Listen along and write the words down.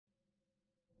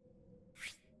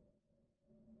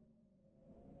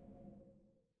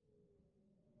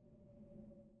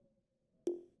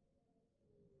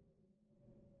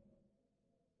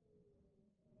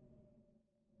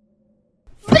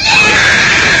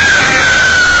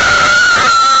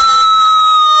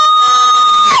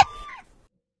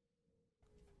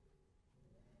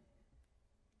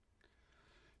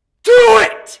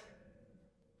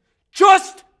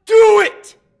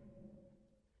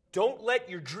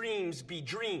your dreams be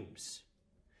dreams.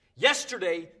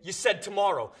 Yesterday, you said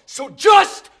tomorrow. So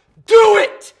just do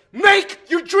it! Make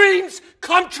your dreams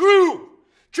come true!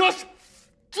 Just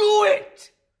do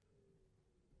it!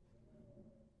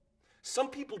 Some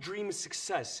people dream of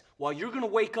success while you're gonna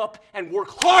wake up and work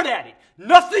hard at it.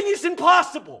 Nothing is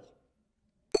impossible.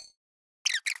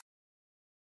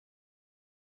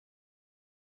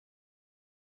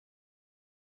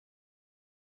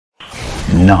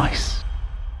 Nice.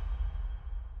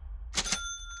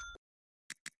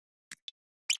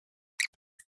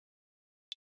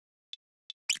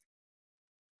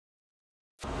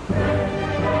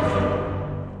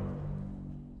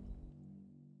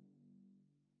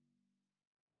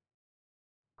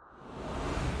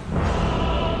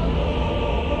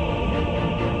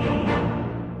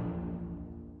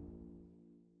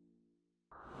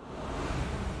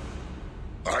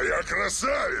 А я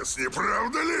красавец, не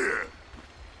правда ли?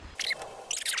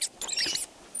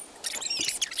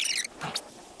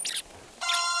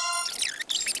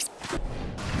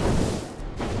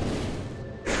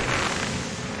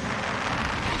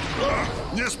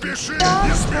 Не спеши,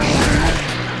 не спеши!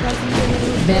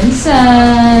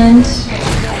 Vincent!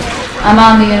 I'm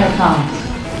on the intercom.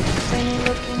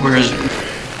 Where is it?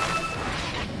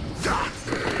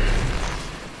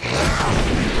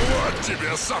 Вот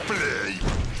тебе соплей!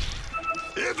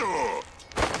 Иду!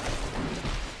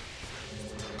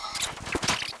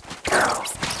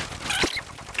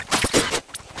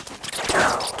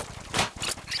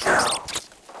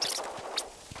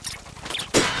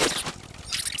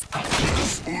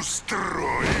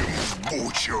 Устроим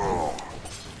бучу!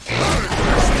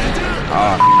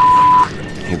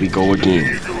 Here we go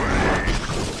again.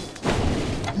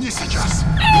 Не сейчас!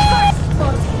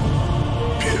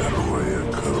 Первая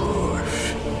кровь.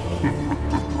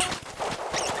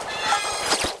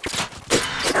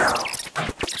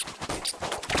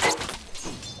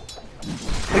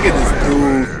 Look at this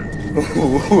dude.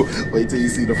 Wait till you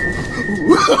see the.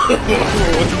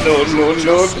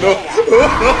 No.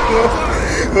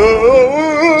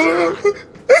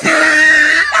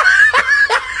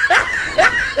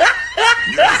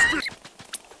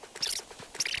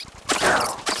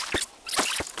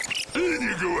 И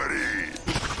не говори.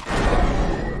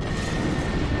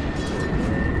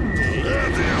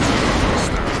 Это я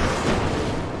просто.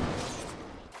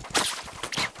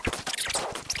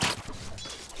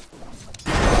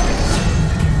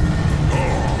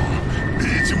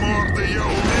 Бить морды я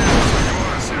умею,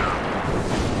 согласен.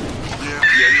 Нет,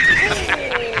 я не...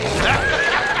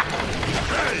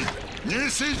 Эй, не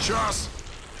сейчас.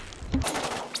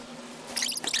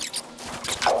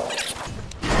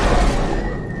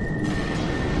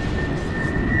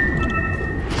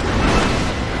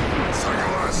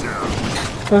 Согласен.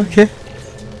 Okay.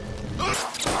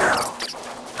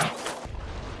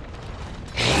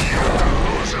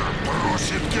 Тоже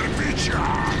просит кирпича.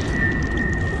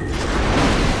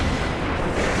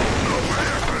 Ну,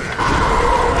 поехали.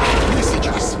 Не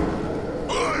сейчас.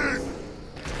 Ой.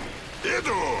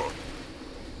 Иду.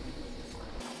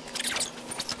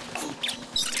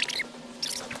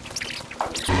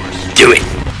 Do it.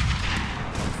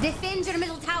 Defend your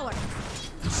middle tower.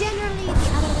 Generally, the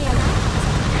other way around.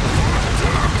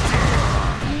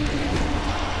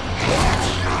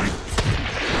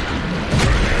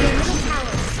 Your middle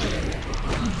tower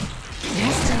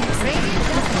is safe. Radiant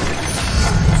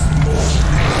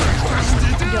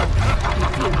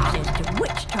Just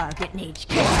which target needs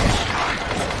killing.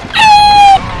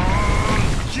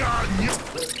 Я не...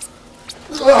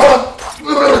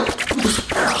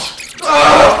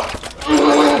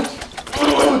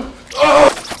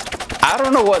 I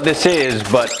don't know what this is,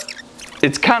 but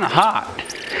it's kind of hot.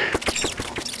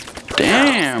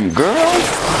 Damn, girl.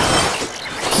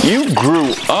 You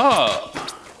grew up.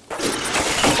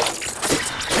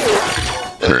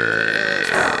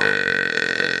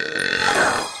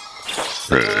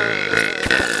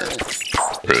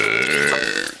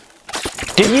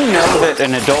 Did you know that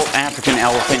an adult African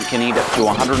elephant can eat up to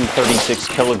 136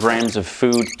 kilograms of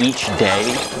food each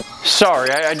day? Sorry,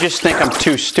 I just think I'm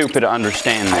too stupid to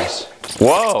understand this.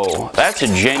 Whoa, that's a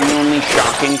genuinely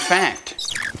shocking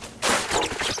fact.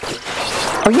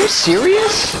 Are you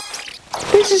serious?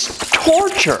 This is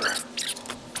torture.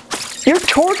 You're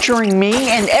torturing me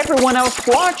and everyone else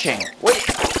watching. Wait.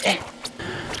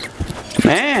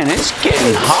 Man, it's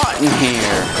getting hot in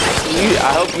here.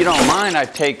 I hope you don't mind.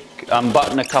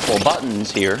 Unbutton a couple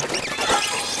buttons here.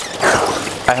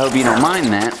 I hope you don't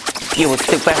mind that. You a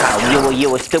stupid how.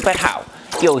 You a stupid how.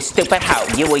 You a stupid how.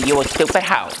 You a stupid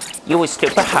how. You a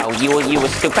stupid how. You a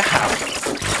stupid how.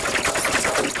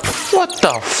 What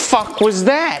the fuck was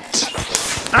that?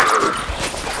 Ah!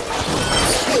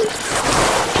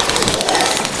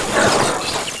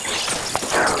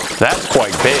 That's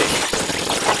quite big.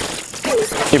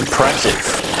 Impressive.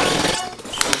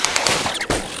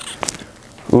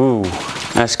 Ooh,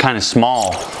 that's kind of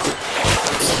small.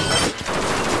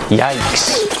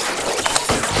 Yikes.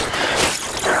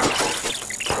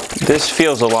 This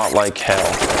feels a lot like hell.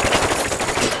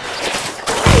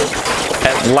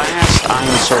 At last, I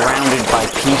am surrounded by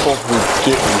people who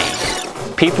get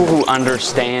me. People who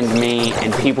understand me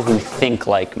and people who think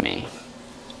like me.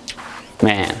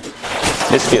 Man,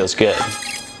 this feels good.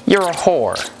 You're a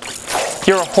whore.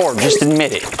 You're a whore, just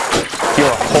admit it. You're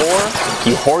a whore,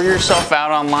 you whore yourself out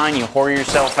online, you whore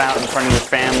yourself out in front of your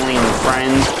family and your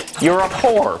friends. You're a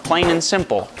whore, plain and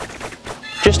simple.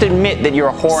 Just admit that you're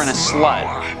a whore and a slut.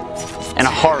 And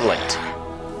a harlot.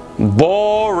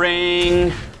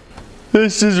 Boring.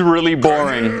 This is really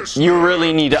boring. You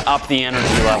really need to up the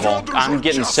energy level. I'm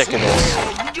getting sick of this.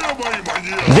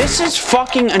 This is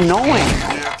fucking annoying.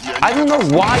 I don't know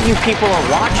why you people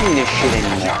are watching this shit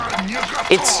anymore.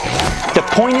 The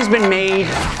point has been made.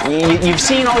 You've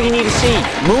seen all you need to see.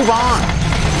 Move on.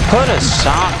 Put a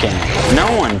sock in it.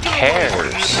 No one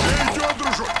cares.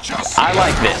 I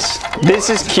like this. This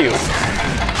is cute.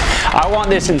 I want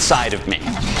this inside of me.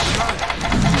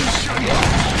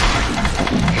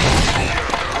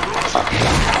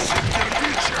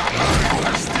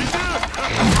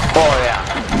 Oh yeah.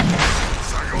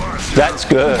 That's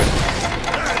good.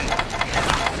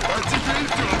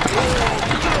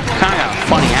 Kind of got a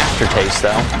funny aftertaste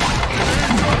though.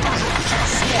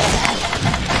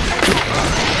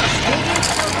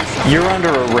 You're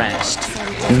under arrest,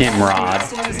 Nimrod.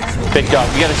 Big dog,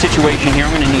 we got a situation here.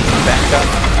 I'm going to need some backup.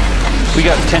 We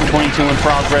got 1022 in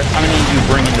progress. I'm going to need you to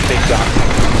bring in the big dog.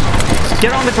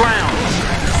 Get on the ground.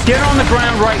 Get on the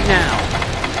ground right now.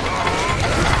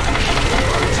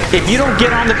 If you don't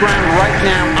get on the ground right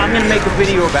now, I'm going to make a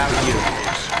video about you.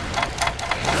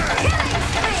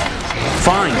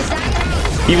 Fine.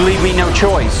 You leave me no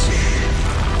choice.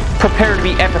 Prepare to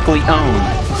be epically owned,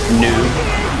 noob.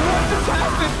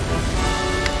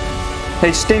 Hey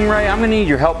Stingray, I'm going to need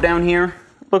your help down here.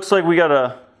 Looks like we got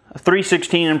a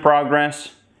 316 in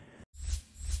progress.